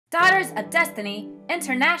Daughters of Destiny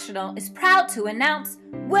International is proud to announce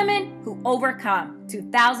Women Who Overcome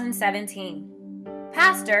 2017.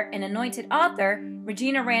 Pastor and anointed author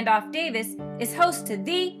Regina Randolph Davis is host to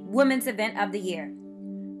the Women's Event of the Year.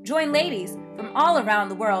 Join ladies from all around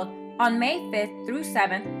the world on May 5th through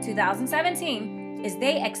 7th, 2017 as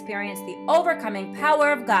they experience the overcoming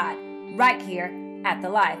power of God right here at The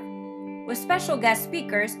Life. With special guest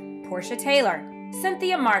speakers Portia Taylor,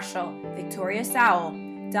 Cynthia Marshall, Victoria Sowell,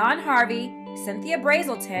 Don Harvey, Cynthia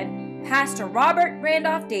Brazelton, Pastor Robert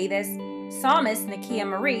Randolph Davis, Psalmist Nakia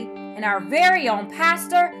Marie, and our very own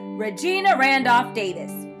Pastor Regina Randolph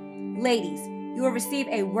Davis. Ladies, you will receive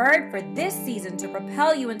a word for this season to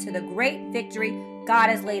propel you into the great victory God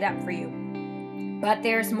has laid up for you. But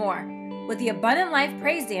there's more. With the Abundant Life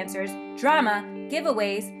Praise Dancers, drama,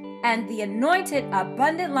 giveaways, and the anointed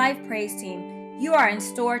Abundant Life Praise Team, you are in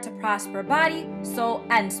store to prosper body, soul,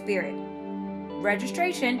 and spirit.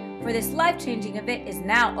 Registration for this life-changing event is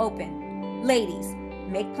now open. Ladies,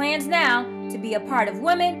 make plans now to be a part of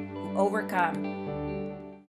Women Who Overcome.